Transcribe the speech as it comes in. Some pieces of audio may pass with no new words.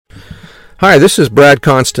Hi, this is Brad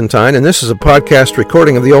Constantine, and this is a podcast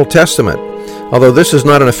recording of the Old Testament. Although this is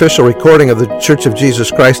not an official recording of the Church of Jesus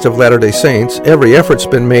Christ of Latter-day Saints, every effort's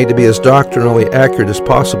been made to be as doctrinally accurate as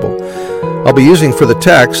possible. I'll be using for the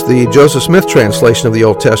text the Joseph Smith translation of the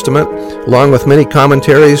Old Testament, along with many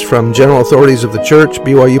commentaries from general authorities of the Church,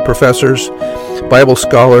 BYU professors, Bible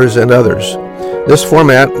scholars, and others. This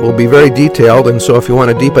format will be very detailed, and so if you want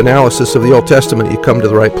a deep analysis of the Old Testament, you come to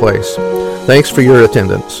the right place. Thanks for your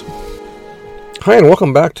attendance. Hi, and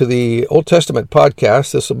welcome back to the Old Testament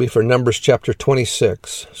podcast. This will be for Numbers chapter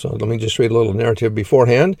 26. So let me just read a little narrative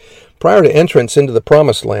beforehand. Prior to entrance into the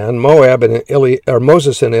Promised Land,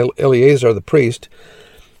 Moses and Eleazar the priest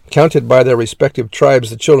counted by their respective tribes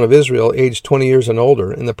the children of Israel aged 20 years and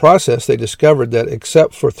older. In the process, they discovered that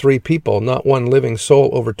except for 3 people, not one living soul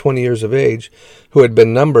over 20 years of age, who had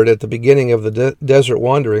been numbered at the beginning of the desert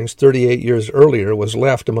wanderings 38 years earlier, was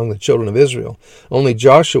left among the children of Israel. Only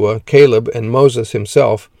Joshua, Caleb, and Moses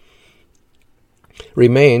himself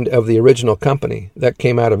remained of the original company that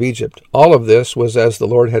came out of Egypt. All of this was as the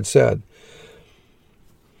Lord had said.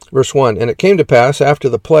 Verse 1, And it came to pass after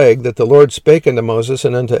the plague that the Lord spake unto Moses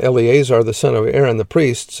and unto Eleazar the son of Aaron the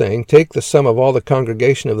priest, saying, Take the sum of all the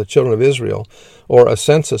congregation of the children of Israel, or a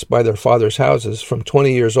census by their fathers' houses, from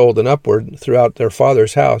 20 years old and upward throughout their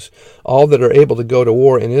father's house, all that are able to go to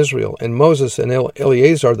war in Israel. And Moses and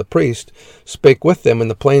Eleazar the priest spake with them in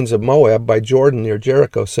the plains of Moab by Jordan near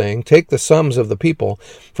Jericho, saying, Take the sums of the people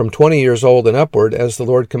from 20 years old and upward, as the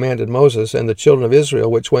Lord commanded Moses and the children of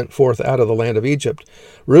Israel, which went forth out of the land of Egypt.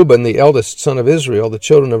 Reuben, the eldest son of Israel, the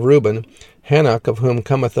children of Reuben, Hanok, of whom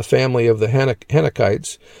cometh the family of the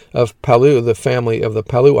Hanokites, of Palu, the family of the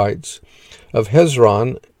Paluites, of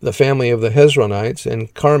Hezron, the family of the Hezronites,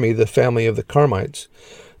 and Carmi, the family of the Carmites.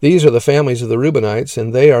 These are the families of the Reubenites,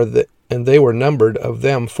 and they were numbered of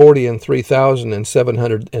them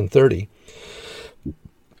 43,730.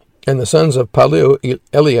 And the sons of Palu,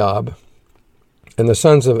 Eliab, and the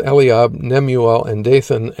sons of Eliab, Nemuel, and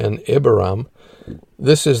Dathan, and Abiram.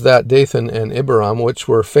 This is that Dathan and Abiram which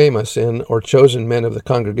were famous in, or chosen men of the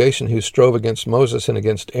congregation, who strove against Moses and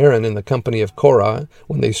against Aaron in the company of Korah,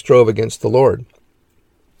 when they strove against the Lord.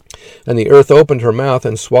 And the earth opened her mouth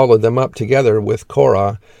and swallowed them up together with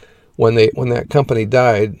Korah, when that company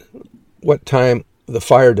died, what time the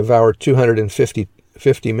fire devoured 250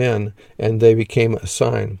 men, and they became a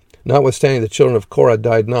sign. Notwithstanding, the children of Korah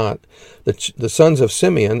died not. The sons of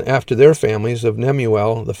Simeon, after their families, of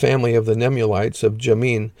Nemuel, the family of the Nemuelites, of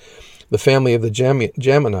Jamin, the family of the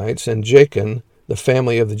Jaminites, and Jachin, the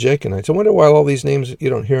family of the Jachinites. I wonder why all these names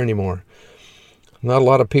you don't hear anymore. Not a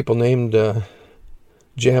lot of people named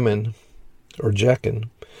Jamin or Jachin.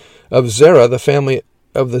 Of Zerah, the family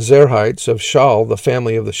of the Zerhites, of Shaul, the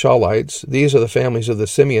family of the Shaulites. These are the families of the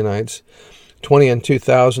Simeonites,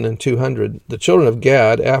 22,200. The children of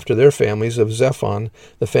Gad, after their families, of Zephon,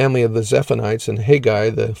 the family of the Zephonites, and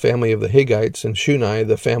Haggai, the family of the Haggites, and Shunai,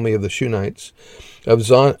 the family of the Shunites. Of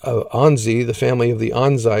Onzi, the family of the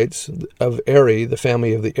Onzites. Of Eri, the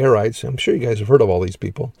family of the Erites. I'm sure you guys have heard of all these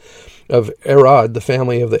people. Of Arad, the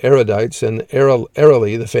family of the Aradites, and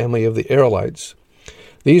Areli, the family of the Arelites.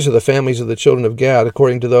 These are the families of the children of Gad,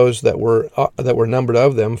 according to those that were numbered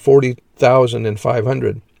of them,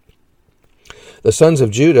 40,500. The sons of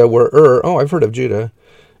Judah were I've heard of Judah,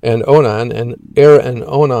 and Onan, and and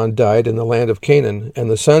Onan died in the land of Canaan. And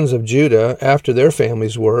the sons of Judah, after their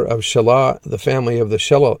families, were of Shelah, the family of the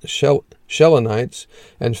Shelonites,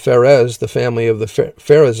 and Pharez, the family of the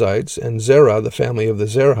Pharezites, and Zerah, the family of the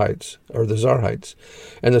Zerhites, or the Zarhites.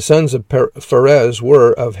 And the sons of Pharez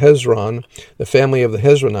were of Hezron, the family of the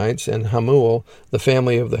Hezronites, and Hamuel, the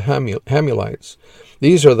family of the Hamulites.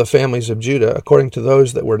 These are the families of Judah, according to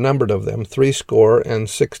those that were numbered of them,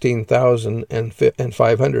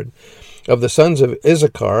 16,500. Of the sons of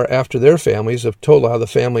Issachar, after their families, of Tola, the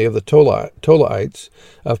family of the Tolaites,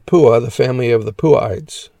 of Puah, the family of the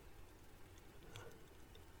Puahites.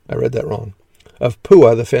 I read that wrong. Of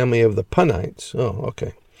Puah, the family of the Punites. Oh,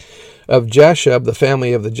 okay. Of Jashub, the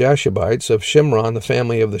family of the Jashubites. Of Shimron, the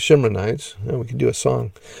family of the Shimronites. Oh, we could do a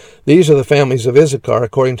song. These are the families of Issachar,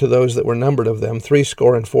 according to those that were numbered of them,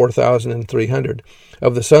 64,300.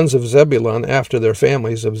 Of the sons of Zebulun, after their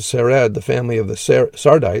families, of Sered, the family of the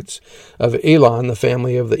Sardites. Of Elon, the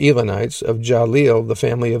family of the Elonites. Of Jaleel, the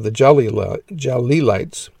family of the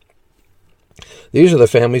Jaleelites. These are the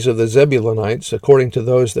families of the Zebulunites, according to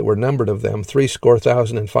those that were numbered of them,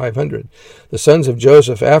 70,500. The sons of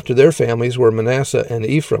Joseph after their families were Manasseh and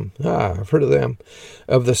Ephraim. I've heard of them.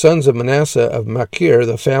 Of the sons of Manasseh, of Machir,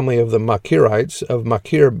 the family of the Machirites, of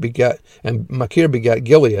Machir begat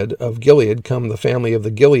Gilead. Of Gilead come the family of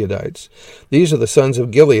the Gileadites. These are the sons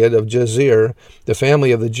of Gilead, of Jazer, the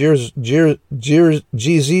family of the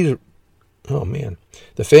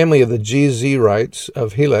the family of the Jezerites,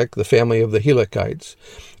 of Helek, the family of the Helekites,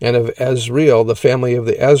 and of Azriel, the family of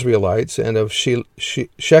the Azrielites, and of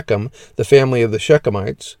Shechem, the family of the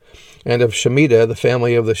Shechemites, and of Shemida, the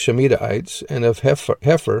family of the Shemidaites, and of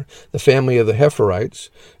Hefer, the family of the Heferites,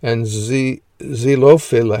 and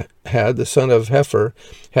Zelophehad, the son of Hefer,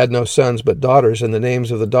 had no sons but daughters, and the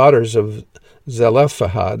names of the daughters of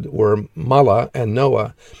Zelophehad were Mala and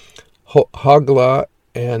Noah, Hoglah,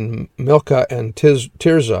 and Milcah and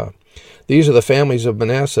Tirzah. These are the families of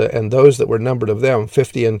Manasseh, and those that were numbered of them,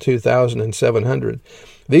 52,700.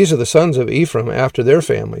 These are the sons of Ephraim after their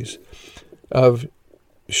families. Of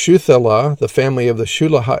Shuthelah, the family of the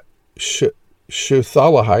Shuthalahites.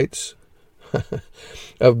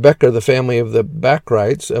 Of Becher, the family of the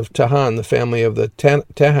Bachrites. Of Tahan, the family of the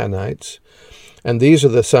Tahanites. And these are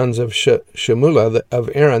the sons of Shemulah, of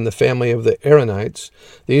Aaron, the family of the Aaronites.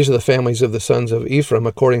 These are the families of the sons of Ephraim,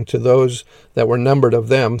 according to those that were numbered of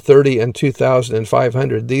them,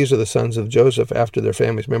 32,500. These are the sons of Joseph after their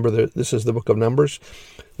families. Remember, this is the book of Numbers.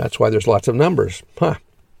 That's why there's lots of numbers.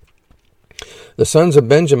 The sons of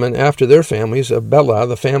Benjamin after their families, of Bela,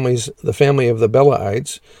 the family of the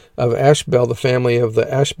Belaites, of Ashbel, the family of the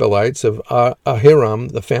Ashbelites, of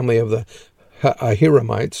Ahiram, the family of the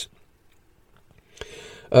Ahiramites,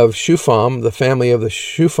 of Shufam, the family of the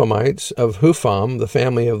Shufamites, of Hufam, the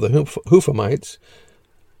family of the Hufamites.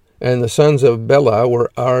 And the sons of Bela were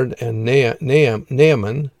Ard and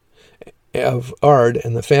Naaman, of Ard,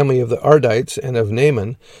 and the family of the Ardites, and of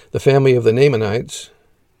Naaman, the family of the Naamites.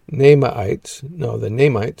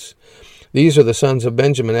 These are the sons of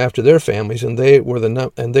Benjamin after their families, and they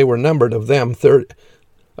were numbered of them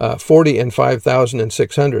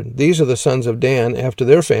 45,600. These are the sons of Dan after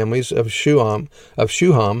their families, of Shuham,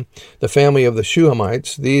 the family of the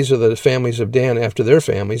Shuhamites. These are the families of Dan after their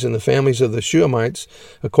families, and the families of the Shuhamites,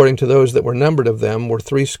 according to those that were numbered of them, were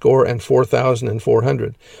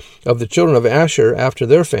 64,400. Of the children of Asher after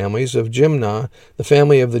their families, of Jimnah, the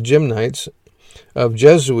family of the Jimnites, of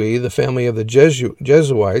Jezui, the family of the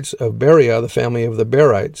Jezuites, of Beriah, the family of the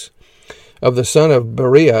Berites. Of the son of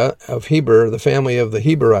Beriah, of Heber, the family of the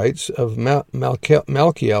Heberites, of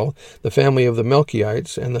Malchiel, the family of the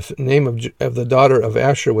Melchiites, and the name of the daughter of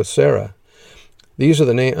Asher was Sarah. These are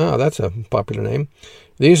the name. That's a popular name.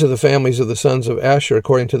 These are the families of the sons of Asher,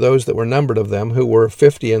 according to those that were numbered of them, who were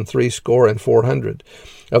 53,400.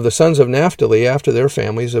 Of the sons of Naphtali, after their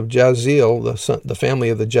families, of Jaziel, the family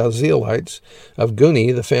of the Jazielites, of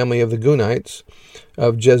Guni, the family of the Gunites,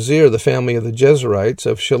 of Jezer, the family of the Jezerites,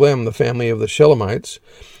 of Shalem, the family of the Shelemites.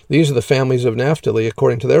 These are the families of Naphtali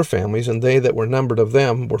according to their families, and they that were numbered of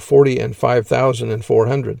them were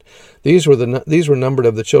 45,400. These were numbered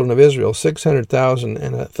of the children of Israel, 600,000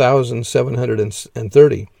 and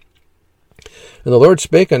 1,730. And the Lord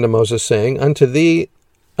spake unto Moses, saying, Unto these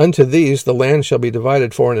the land shall be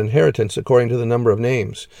divided for an inheritance according to the number of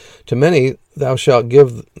names. To many thou shalt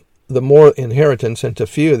give the more inheritance, and to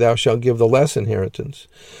few thou shalt give the less inheritance.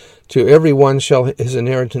 To every one shall his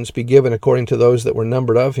inheritance be given according to those that were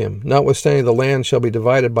numbered of him. Notwithstanding the land shall be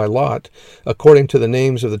divided by lot, according to the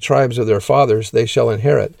names of the tribes of their fathers they shall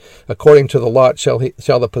inherit. According to the lot shall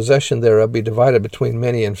the possession thereof be divided between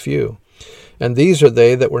many and few. And these are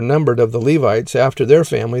they that were numbered of the Levites after their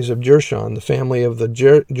families, of Gershon, the family of the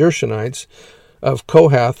Gershonites, of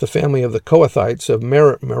Kohath, the family of the Kohathites, of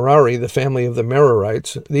Merari, the family of the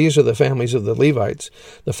Merarites. These are the families of the Levites.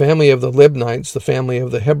 The family of the Libnites, the family of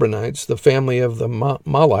the Hebronites, the family of the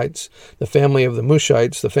Malites, the family of the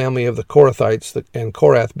Mushites, the family of the Korathites, and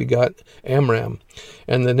Korath begot Amram.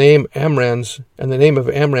 And the name of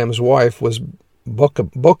Amram's wife was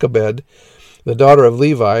Bochebed, the daughter of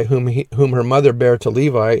Levi, whom her mother bare to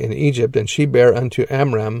Levi in Egypt, and she bare unto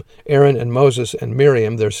Amram Aaron and Moses and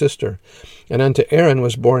Miriam their sister. And unto Aaron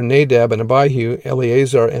was born Nadab and Abihu,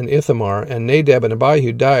 Eleazar and Ithamar. And Nadab and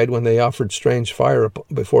Abihu died when they offered strange fire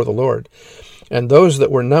before the Lord. And those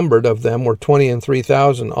that were numbered of them were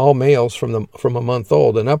 23,000, all males from a month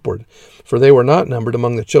old and upward. For they were not numbered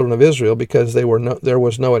among the children of Israel, because there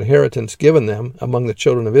was no inheritance given them among the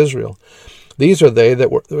children of Israel. These are they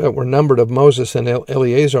that were numbered of Moses and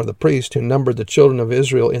Eleazar the priest, who numbered the children of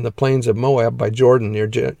Israel in the plains of Moab by Jordan near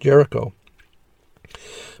Jericho.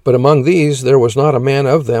 But among these there was not a man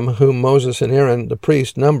of them whom Moses and Aaron the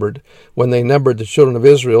priest numbered, when they numbered the children of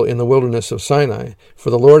Israel in the wilderness of Sinai. For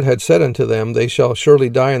the Lord had said unto them, They shall surely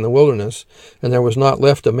die in the wilderness, and there was not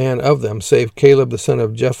left a man of them, save Caleb the son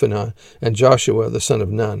of Jephunneh, and Joshua the son of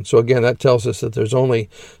Nun. So again, that tells us that there's only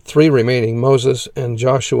 3 remaining, Moses and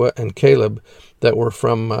Joshua and Caleb, that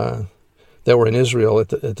were in Israel at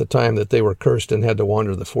the time that they were cursed and had to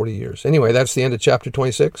wander the 40 years. Anyway, that's the end of chapter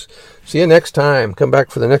 26. See you next time. Come back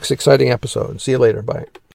for the next exciting episode. See you later. Bye.